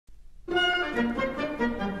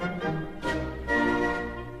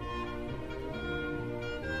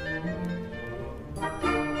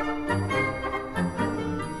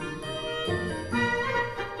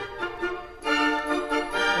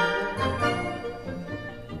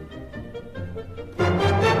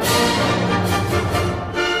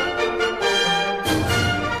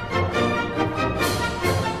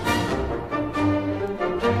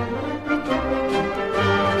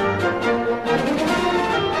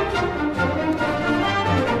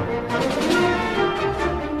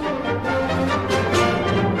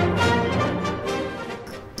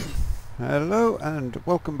Hello and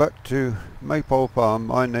welcome back to Maypole Farm.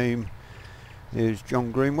 My name is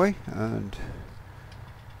John Greenway and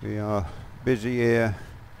we are busy here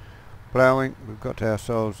ploughing. We've got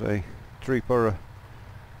ourselves a 3-furrow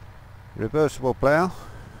reversible plough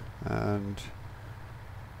and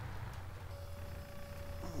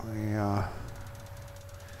we are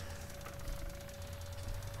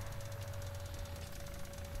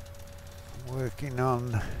working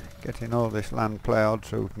on getting all this land ploughed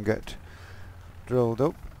so we can get drilled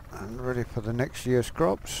up and ready for the next year's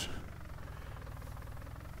crops.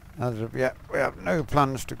 As of yet we have no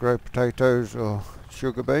plans to grow potatoes or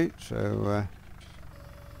sugar beet, so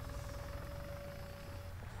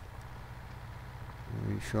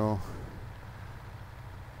we shall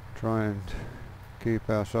try and keep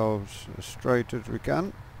ourselves as straight as we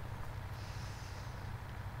can.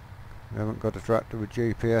 We haven't got a tractor with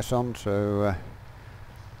GPS on, so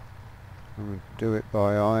I'm going to do it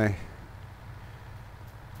by eye.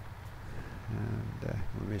 And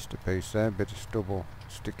we missed a piece there, a bit of stubble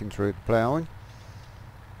sticking through the ploughing.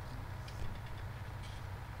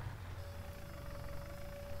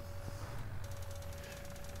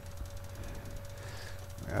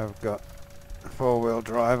 We have got 4-wheel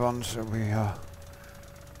drive on, so we are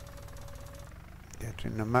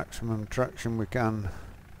getting the maximum traction we can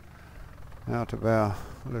out of our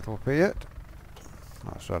little Fiat.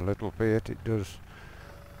 That's a little Fiat, it does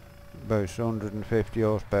boasts 150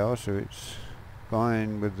 horsepower, so it's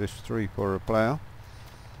fine with this 3-furrow plough.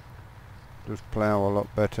 Does plough a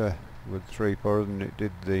lot better with 3-furrow than it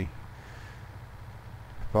did the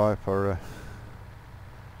 5-furrow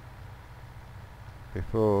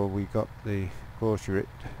before we got the Fortunate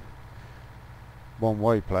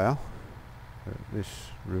one-way plough. This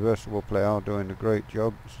reversible plough doing a great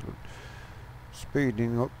job,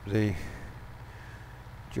 speeding up the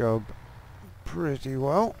job pretty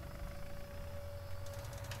well.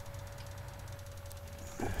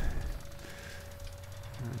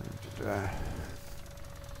 And,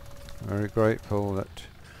 very grateful that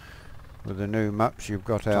with the new maps you've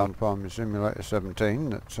got out on Farming Simulator 17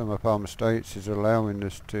 that Summer Farm Estates is allowing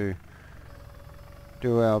us to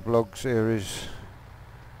do our vlog series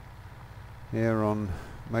here on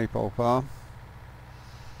Maypole Farm.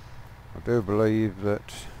 I do believe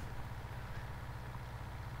that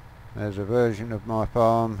there's a version of my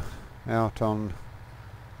farm out on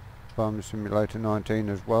Farming Simulator 19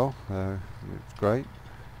 as well, so it's great.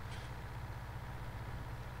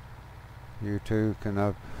 You too can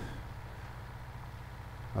have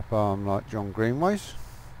a farm like John Greenway's.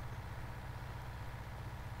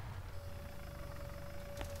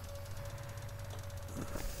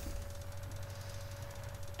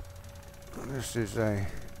 This is a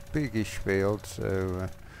biggish field, so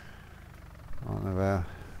one of our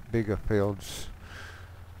bigger fields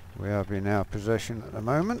we have in our possession at the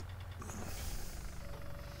moment.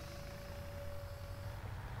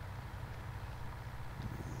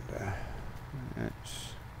 And,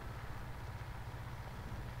 it's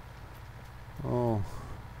all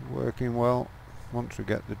working well. Once we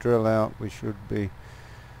get the drill out, we should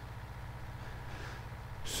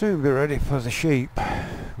soon be ready for the sheep.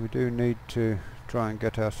 We do need to try and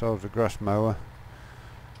get ourselves a grass mower,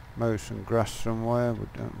 mow some grass somewhere. We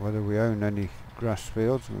don't know whether we own any grass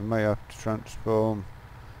fields. We may have to transform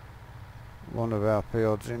one of our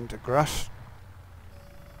fields into grass.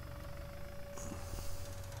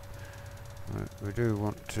 We do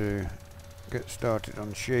want to get started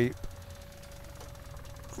on sheep.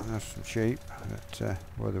 Have some sheep, but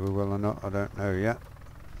whether we will or not I don't know yet.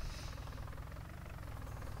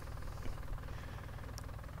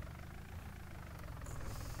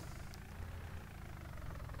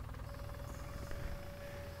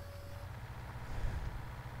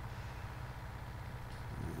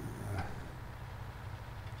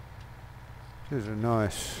 It is a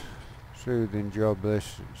nice soothing job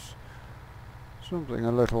this. It's something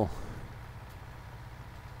a little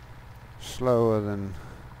slower than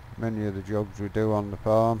many of the jobs we do on the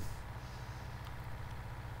farm.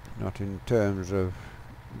 Not in terms of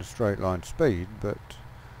the straight line speed, but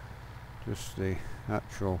just the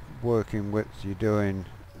actual working width you're doing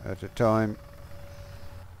at a time.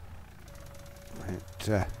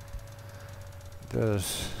 It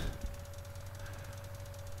does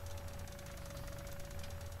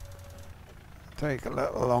take a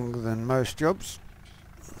little longer than most jobs.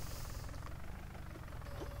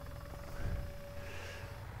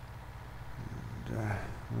 And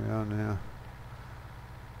we are now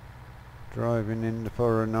driving in the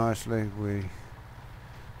furrow nicely. We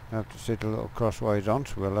have to sit a little crossways on,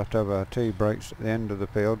 so we'll have to have our T-brakes at the end of the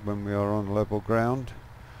field when we are on level ground,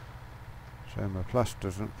 so my plaster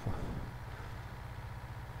doesn't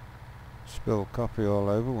spill coffee all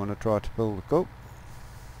over when I try to fill the cup.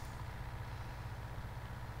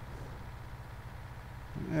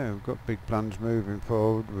 Yeah, we've got big plans moving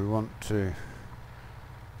forward. We've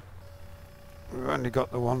only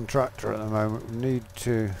got the one tractor at the moment. We need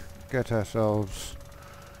to get ourselves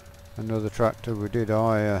another tractor. We did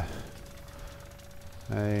hire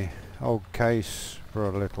a old case for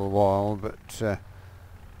a little while, but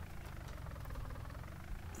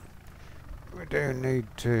we do need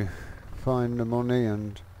to find the money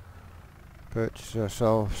and purchase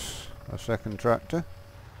ourselves a second tractor.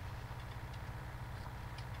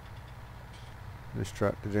 This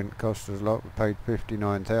tractor didn't cost us a lot. We paid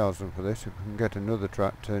 59,000 for this. If we can get another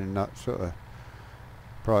tractor in that sort of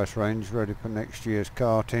price range ready for next year's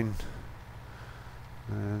carting,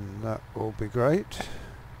 and that will be great.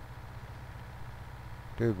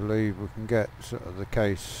 I do believe we can get sort of the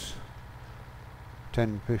case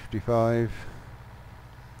 1055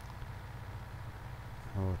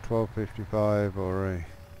 or 1255 or a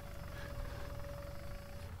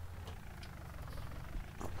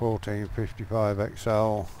 1455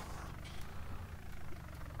 XL.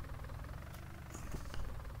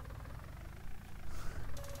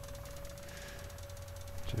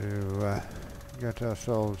 To get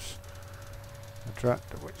ourselves a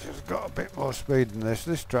tractor which has got a bit more speed than this.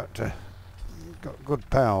 This tractor got good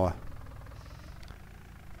power.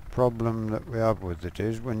 Problem that we have with it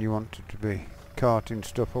is when you want it to be carting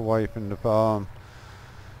stuff away from the farm,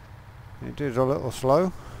 it is a little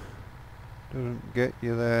slow. Doesn't get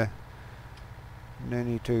you there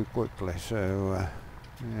any too quickly, so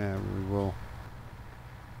yeah, we will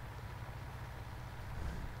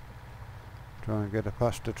try and get a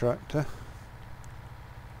faster tractor.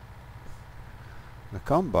 The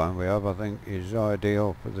combine we have, I think, is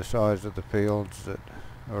ideal for the size of the fields that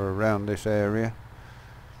are around this area.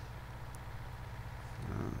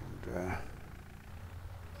 And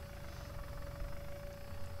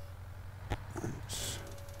it's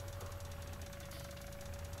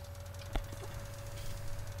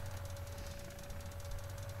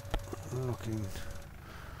looking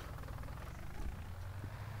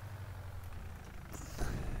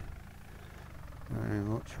very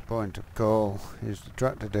much a point of call is the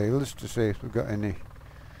tractor dealers to see if we've got any.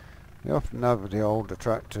 We often have the older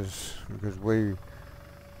tractors because we,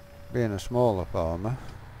 being a smaller farmer,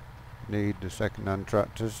 need the second-hand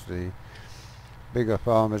tractors. The bigger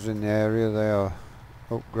farmers in the area, they are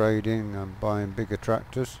upgrading and buying bigger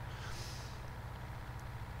tractors.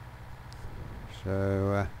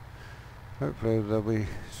 So hopefully there'll be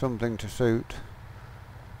something to suit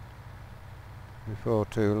before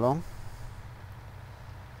too long.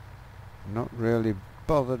 Not really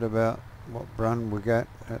bothered about what brand we get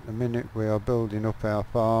at the minute. We are building up our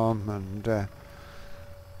farm, and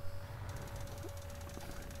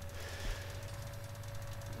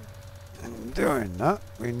in doing that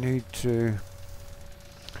we need to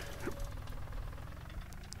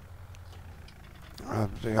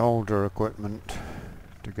have the older equipment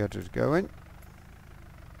to get us going.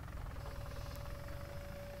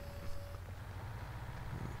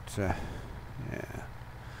 But, yeah,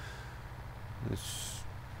 this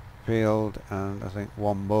field and I think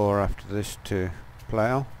one more after this to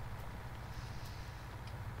plough.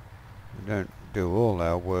 We don't do all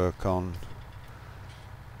our work on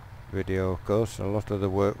video, of course. A lot of the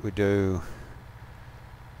work we do,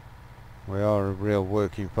 we are a real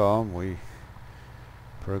working farm. We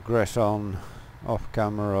progress on off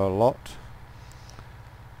camera a lot,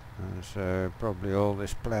 and so probably all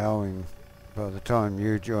this ploughing, by the time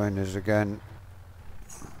you join us again,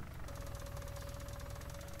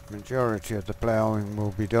 majority of the ploughing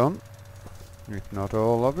will be done, if not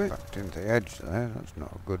all of it. Backed into the edge there, that's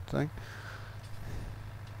not a good thing.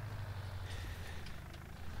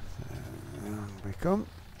 And we come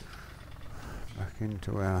back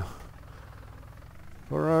into our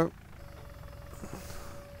furrow.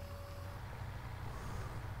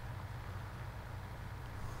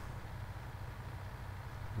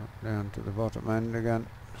 Down to the bottom end again.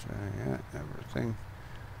 So yeah, everything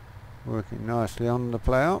working nicely on the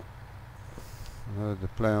plough. Although the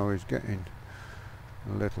plough is getting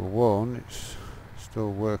a little worn, it's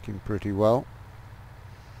still working pretty well.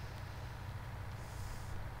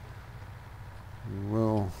 We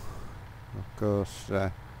will, of course,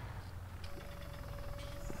 we're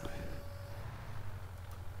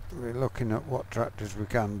looking at what tractors we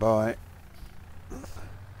can buy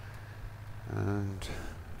and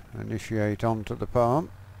initiate onto the farm.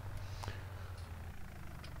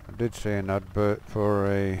 I did see an advert for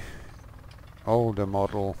a older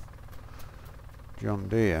model John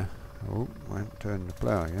Deere. Oh, won't turn the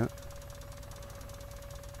plough yet.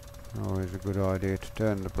 Always a good idea to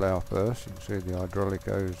turn the plough first. You can see the hydraulic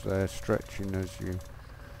hose there stretching as you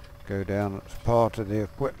go down. It's part of the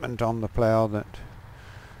equipment on the plough that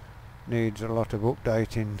needs a lot of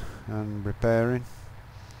updating and repairing.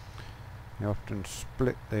 You often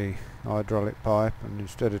split the hydraulic pipe, and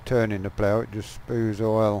instead of turning the plough it just spews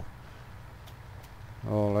oil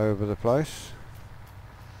all over the place.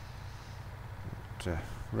 But,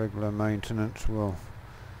 regular maintenance will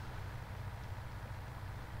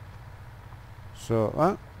sort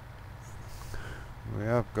that. We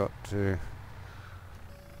have got to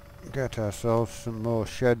get ourselves some more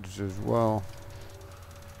sheds as well,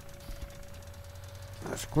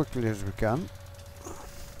 as quickly as we can.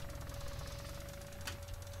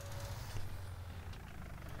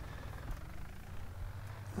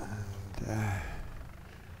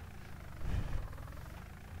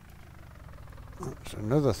 And that's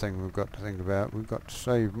another thing we've got to think about. We've got to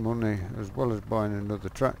save money as well as buying another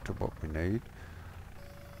tractor. What we need,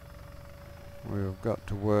 we've got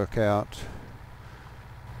to work out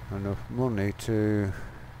enough money to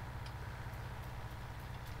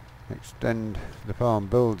extend the farm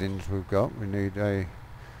buildings we've got. We need a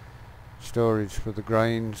storage for the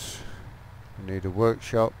grains, we need a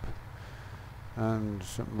workshop and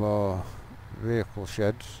some more vehicle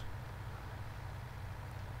sheds.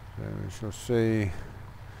 So we shall see.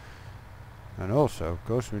 And also, of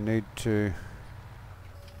course, we need to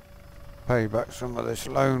pay back some of this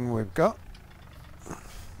loan we've got. I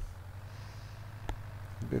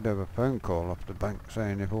did have a phone call off the bank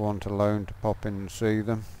saying if I want a loan to pop in and see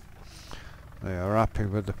them. They are happy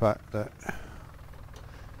with the fact that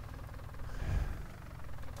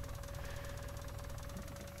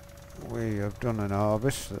we have done an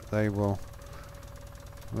harvest, that they will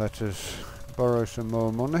let us borrow some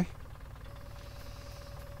more money.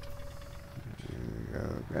 Here we go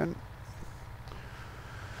again.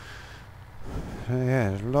 So yeah,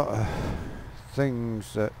 there's a lot of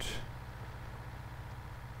things that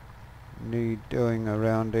need doing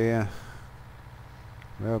around here.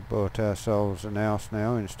 We have bought ourselves an house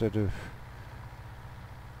now instead of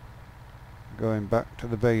going back to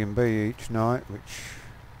the B&B each night, which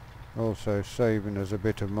also saving us a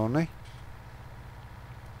bit of money.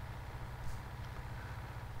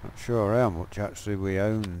 Not sure how much actually we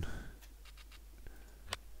owe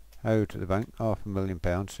to the bank,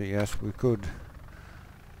 £500,000, so yes, we could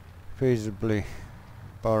feasibly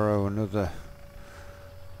borrow another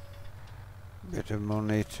bit of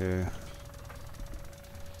money to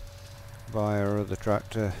buy our other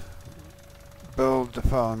tractor, build the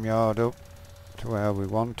farmyard up to where we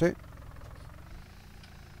want it.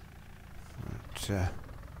 But I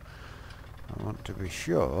want to be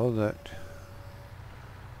sure that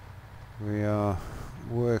we are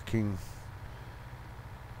working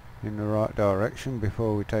in the right direction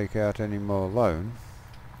before we take out any more loan.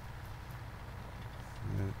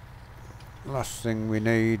 The last thing we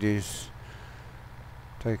need is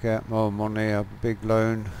take out more money, have a big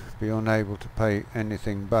loan, be unable to pay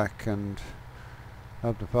anything back, and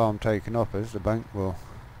have the farm taken off us. The bank will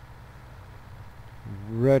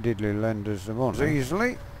readily lend us the money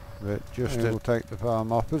easily, but just will take the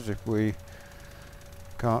farm off us if we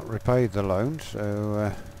can't repay the loan.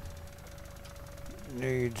 So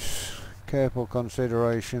needs careful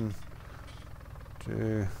consideration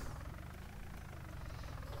to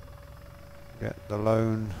get the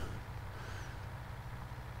loan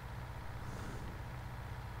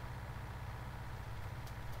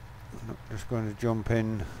I'm not just going to jump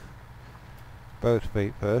in both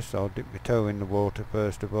feet first. I'll dip my toe in the water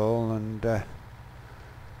first of all and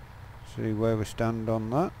see where we stand on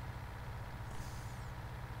that.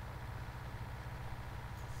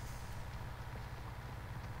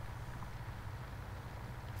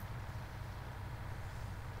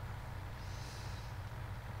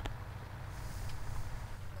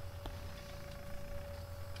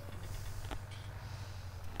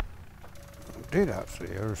 I did actually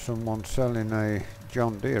hear someone selling a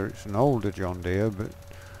John Deere. It's an older John Deere, but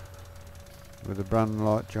with a brand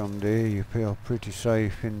like John Deere, you feel pretty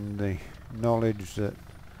safe in the knowledge that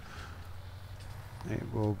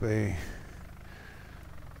it will be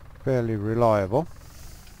fairly reliable,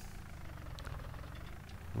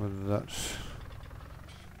 whether that's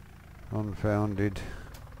unfounded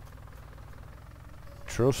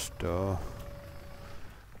trust or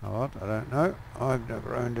what, I don't know. I've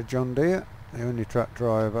never owned a John Deere. The only tractor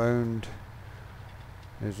I've owned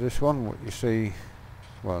is this one, what you see,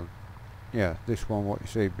 well, yeah, this one what you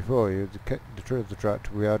see before you. The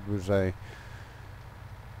tractor we had was a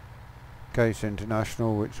Case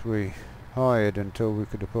International, which we hired until we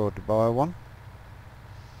could afford to buy one.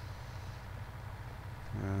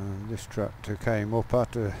 And this tractor came up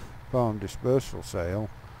at a farm dispersal sale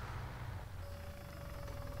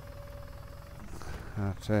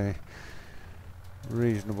at a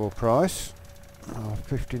reasonable price of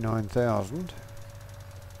 59,000.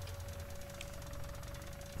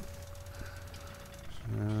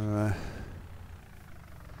 So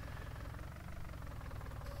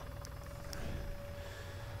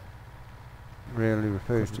really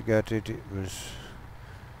refused to get it. It was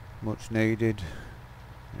much needed.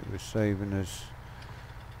 It was saving us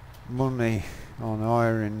money on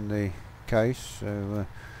hiring the case, so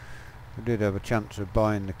we did have a chance of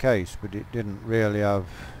buying the case, but it didn't really have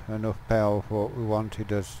enough power for what we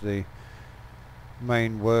wanted as the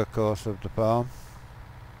main workhorse of the farm.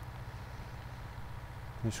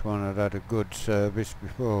 This one had had a good service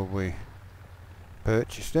before we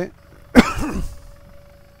purchased it.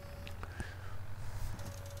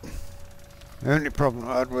 The only problem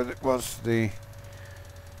I had with it was the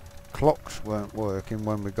clocks weren't working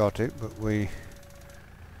when we got it, but we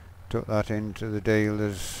took that into the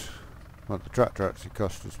dealers. Well, the tractor actually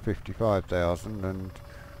cost us 55,000, and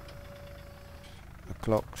the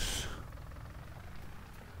clocks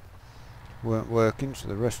weren't working, so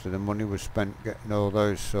the rest of the money was spent getting all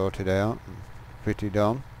those sorted out and fitted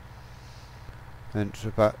on. Hence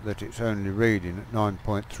the fact that it's only reading at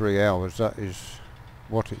 9.3 hours. That is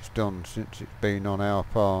what it's done since it's been on our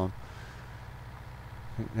farm.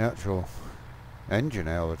 I think the actual engine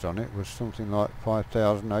hours on it was something like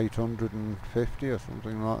 5,850 or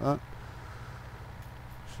something like that.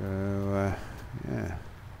 So yeah,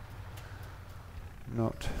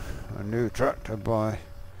 not a new tractor by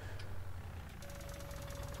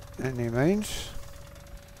any means.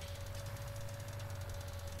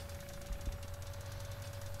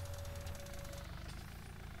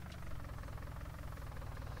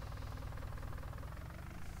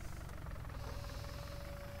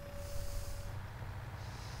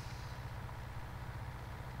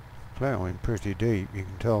 Ploughing pretty deep. You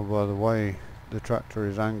can tell by the way the tractor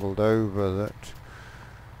is angled over that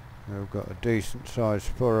we've got a decent sized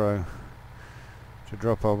furrow to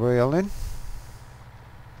drop our wheel in.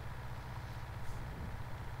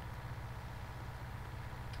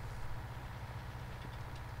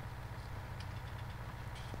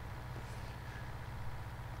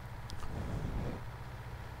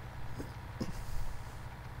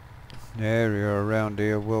 The area around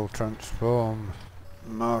here will transform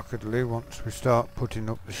markedly once we start putting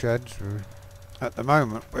up the sheds. At the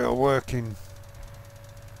moment we are working,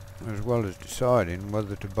 as well as deciding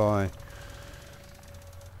whether to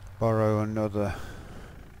borrow another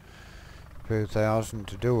few thousand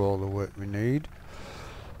to do all the work we need.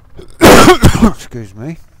 Excuse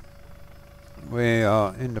me. We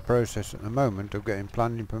are in the process at the moment of getting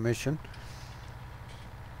planning permission.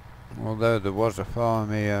 Although there was a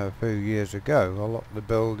farm here a few years ago, a lot of the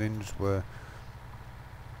buildings were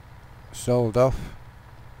sold off,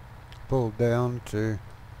 pulled down to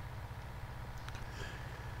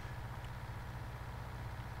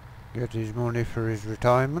get his money for his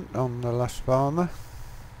retirement on the last farmer.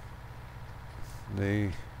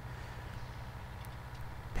 The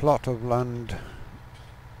plot of land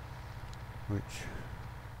which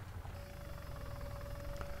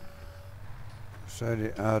said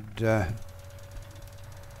it had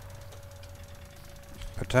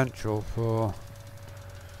potential for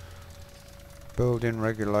building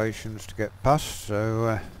regulations to get passed,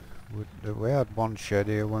 so we had one shed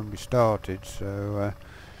here when we started, so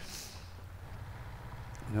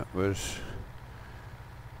that was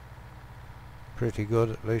pretty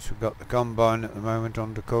good. At least we've got the combine at the moment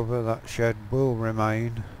under cover. That shed will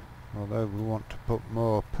remain, although we want to put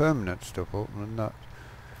more permanent stuff up than that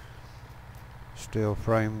steel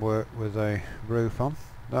framework with a roof on.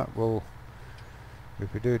 That will,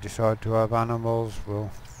 if we do decide to have animals, will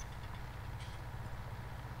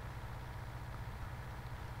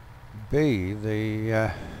be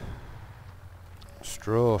the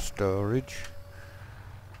straw storage,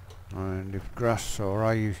 and if grass or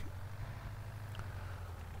hay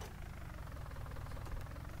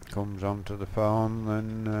comes onto the farm,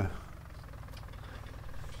 then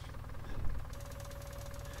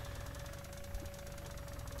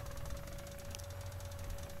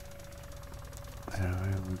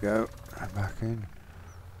there we go, back in.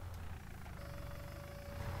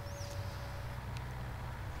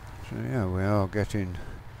 So yeah, we are getting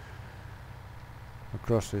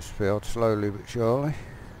across this field slowly but surely.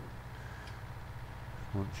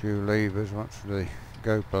 Once you leave us, once the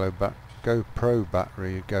GoPro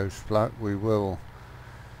battery goes flat, we will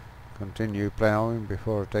continue ploughing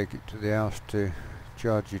before I take it to the house to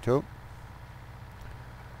charge it up.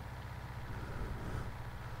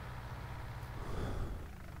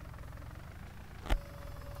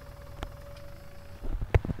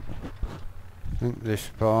 I think this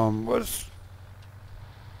farm was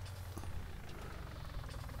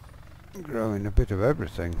growing a bit of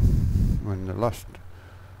everything when the last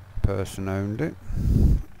person owned it.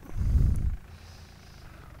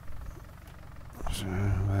 So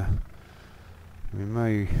we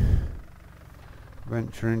may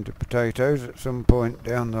venture into potatoes at some point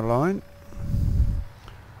down the line.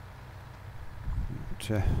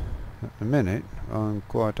 But, at the minute I'm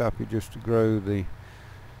quite happy just to grow the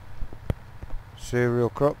cereal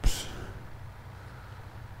crops.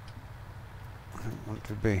 I don't want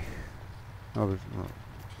to be...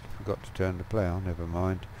 forgot to turn the plough, never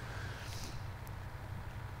mind.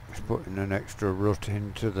 Just putting an extra rut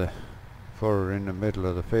into the furrow in the middle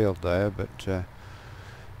of the field there, but at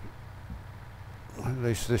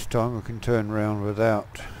least this time we can turn round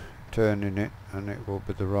without turning it, and it will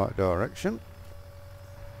be the right direction.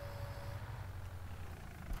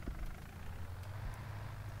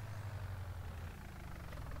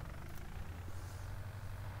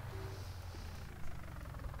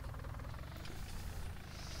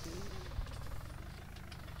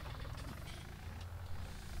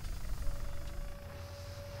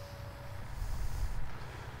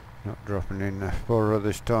 Not dropping in the furrow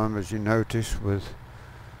this time, as you notice, with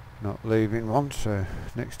not leaving one, so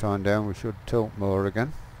next time down we should tilt more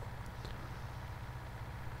again.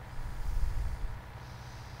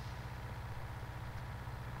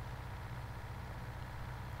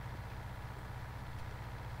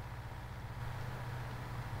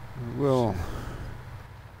 We will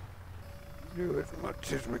do as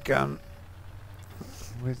much as we can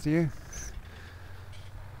with you.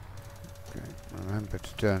 Okay, remember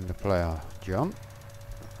to turn the plough, John.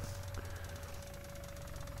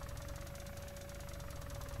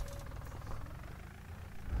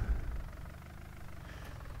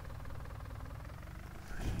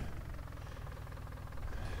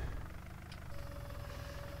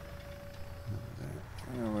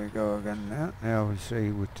 There we go again now. Now we see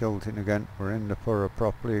we're tilting again. We're in the furrow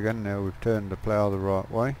properly again. Now we've turned the plough the right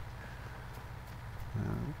way.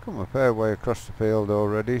 We've come a fair way across the field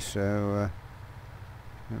already, so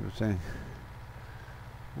everything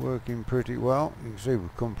working pretty well. You can see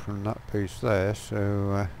we've come from that piece there,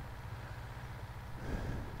 so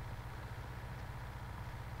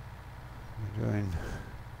we're doing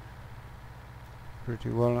pretty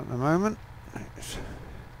well at the moment. It's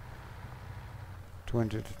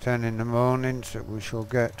 20 to 10 in the morning, so we shall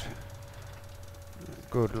get a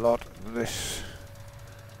good lot of this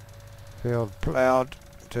field ploughed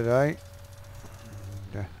today,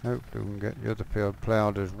 and hopefully we can get the other field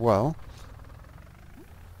ploughed as well.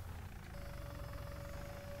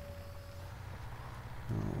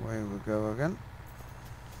 Away we go again.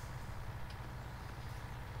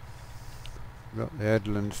 We've got the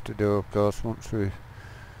headlands to do, of course, once we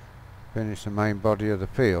finish the main body of the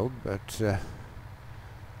field, but it's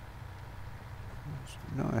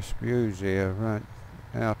nice views here right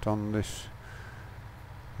out on this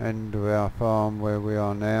end of our farm where we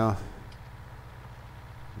are now.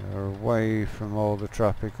 They're away from all the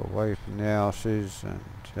traffic, away from the houses, and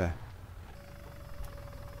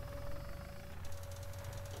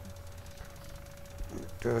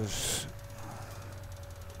it does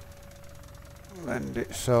lend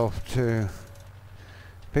itself to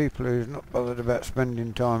people who's not bothered about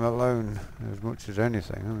spending time alone as much as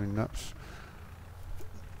anything. I mean, that's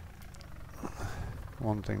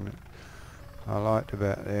one thing that I liked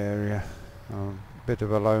about the area. I'm a bit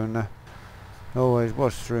of a loner, always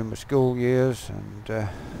was through my school years, and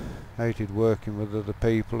hated working with other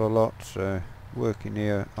people a lot, so working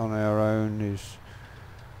here on our own is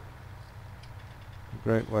a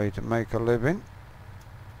great way to make a living.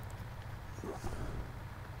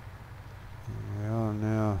 We are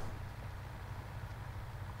now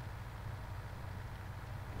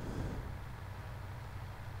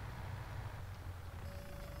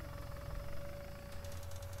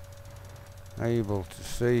able to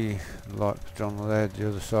see the light switch on there, the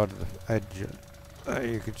other side of the edge. There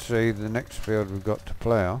you can see the next field we've got to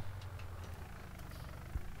plough.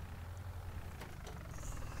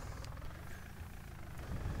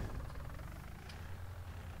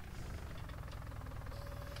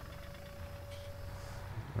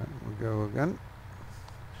 Back we go again.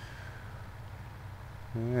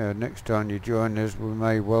 Yeah, next time you join us we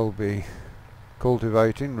may well be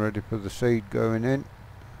cultivating, ready for the seed going in.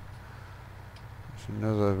 It's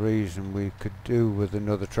another reason we could do with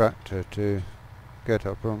another tractor to get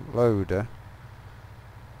our front loader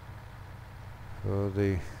for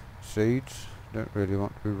the seeds. Don't really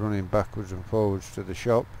want to be running backwards and forwards to the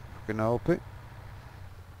shop if we can help it,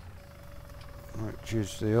 which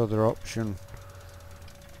is the other option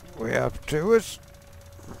we have to us,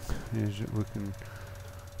 is that we can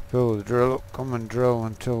fill the drill up, come and drill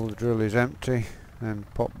until the drill is empty,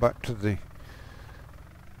 and pop back to the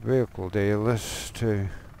vehicle dealers to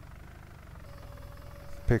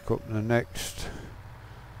pick up the next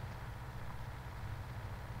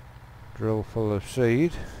drill full of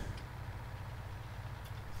seed.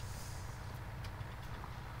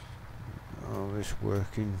 All this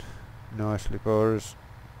working nicely for us.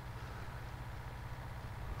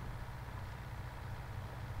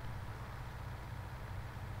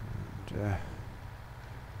 And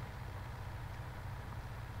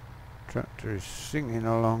tractor is singing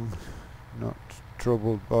along, not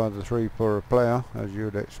troubled by the 3-pour plough as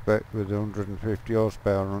you'd expect with 150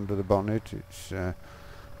 horsepower under the bonnet. It's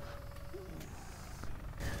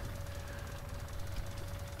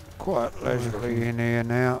quite leisurely in here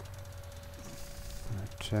now,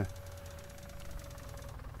 but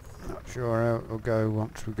not sure how it'll go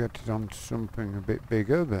once we get it onto something a bit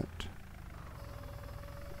bigger, but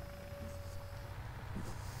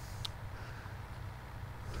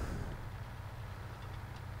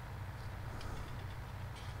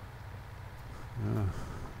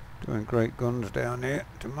doing great guns down here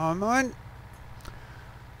to my mind.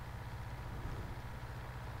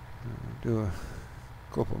 I'll do a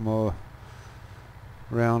couple more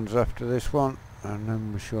rounds after this one and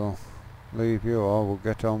then we shall leave you, or we'll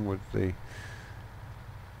get on with the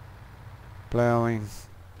ploughing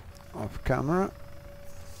off camera.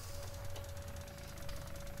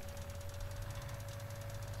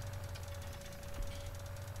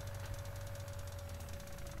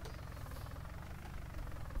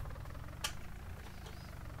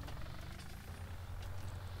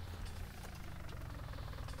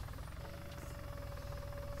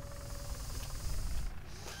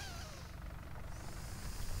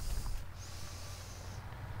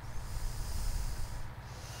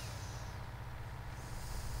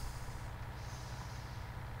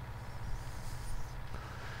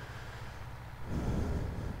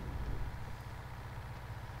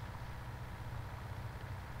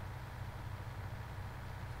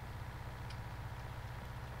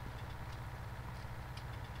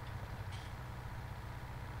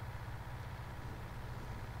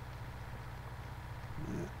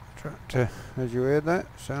 Tractor, as you hear that,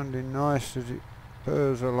 sounding nice as it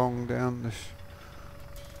purrs along down this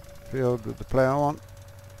field with the plough on.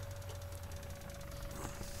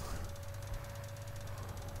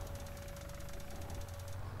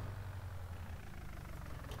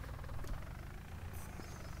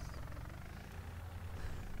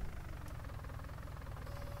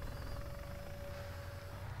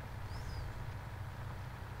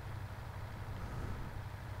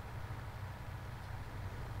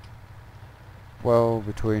 Well,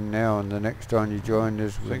 between now and the next time you join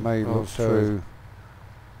us, we may look through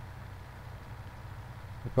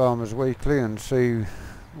the Farmers Weekly and see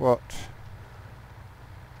what,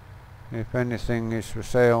 if anything, is for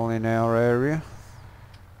sale in our area,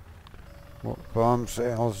 what farm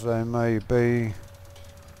sales there may be,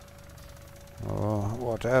 or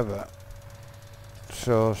whatever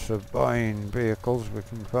source of buying vehicles we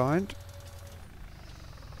can find.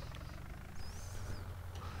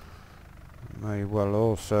 May well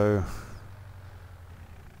also,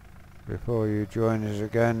 before you join us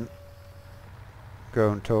again,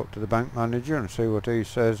 go and talk to the bank manager and see what he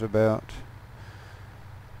says about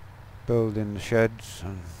building the sheds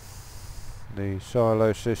and the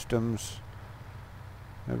silo systems.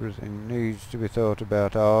 Everything needs to be thought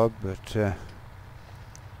about hard, but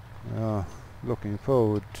we are looking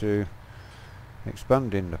forward to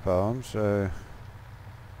expanding the farm, so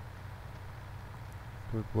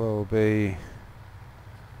would well be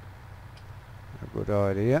a good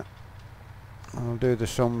idea. I'll do the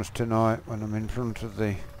sums tonight when I'm in front of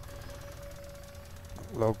the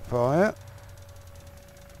log fire,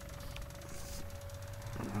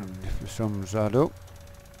 and if the sums add up,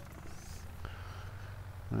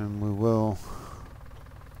 and we will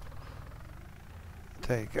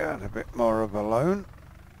take out a bit more of a loan.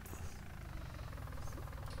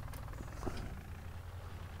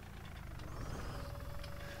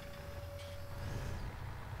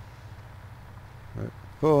 But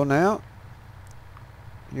for now,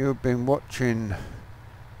 you've been watching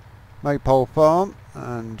Maypole Farm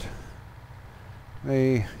and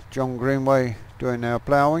me, John Greenway, doing our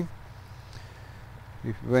ploughing.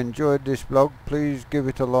 If you've enjoyed this vlog, please give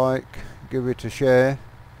it a like, give it a share,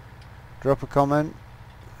 drop a comment.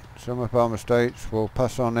 Summer Farm Estates will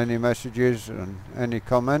pass on any messages and any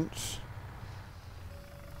comments.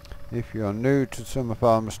 If you're new to Summer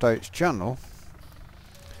Farm Estates channel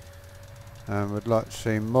and would like to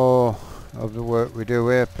see more of the work we do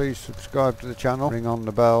here, please subscribe to the channel, ring on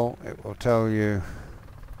the bell. It will tell you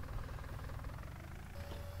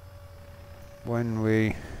when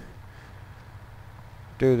we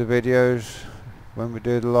do the videos, when we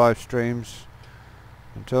do the live streams.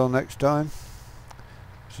 Until next time,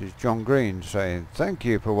 this is John Green saying thank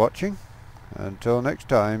you for watching. Until next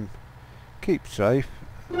time, keep safe.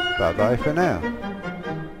 Bye bye for now.